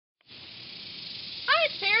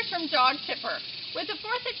from DogTipper. With the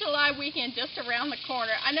 4th of July weekend just around the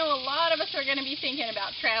corner, I know a lot of us are going to be thinking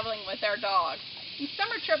about traveling with our dogs. And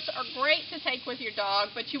summer trips are great to take with your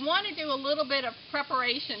dog, but you want to do a little bit of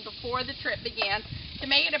preparation before the trip begins to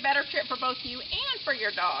make it a better trip for both you and for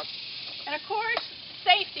your dog. And of course,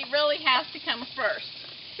 safety really has to come first.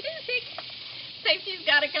 Safety's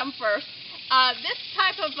got to come first. This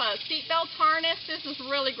type of seatbelt harness, this is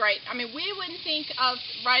really great. I mean, we wouldn't think of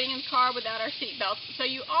riding in the car without our seatbelts. So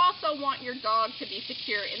you also want your dog to be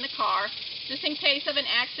secure in the car. Just in case of an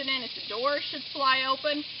accident, if the door should fly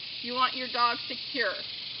open, you want your dog secure.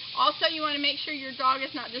 Also, you want to make sure your dog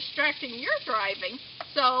is not distracting your driving.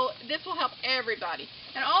 So this will help everybody.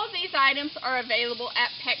 And all of these items are available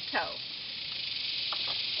at Petco.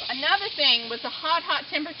 Another thing with the hot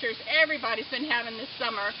temperatures everybody's been having this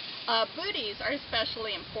summer, booties are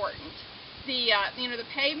especially important. The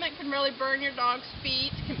pavement can really burn your dog's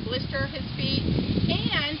feet, can blister his feet,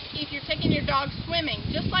 and if you're taking your dog swimming,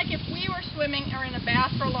 just like if we were swimming or in a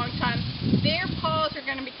bath for a long time, their paws are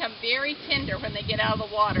going to become very tender when they get out of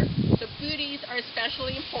the water. So booties are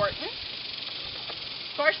especially important.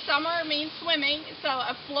 Of course, summer means swimming, so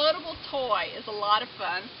a floatable toy is a lot of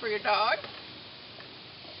fun for your dog.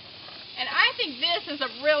 And I think this is a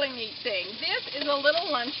really neat thing. This is a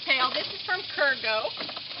little lunch pail. This is from Kurgo.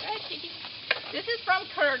 This is from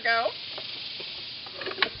Kurgo.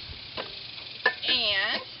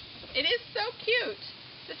 And it is so cute.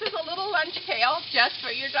 This is a little lunch pail just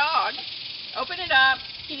for your dog. Open it up.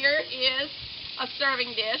 Here is a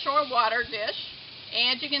serving dish or a water dish.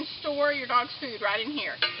 And you can store your dog's food right in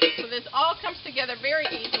here. So this all comes together very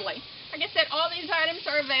easily. Like I said, all these items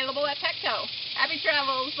are available at Petco. Happy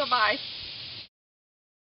travels. Bye-bye.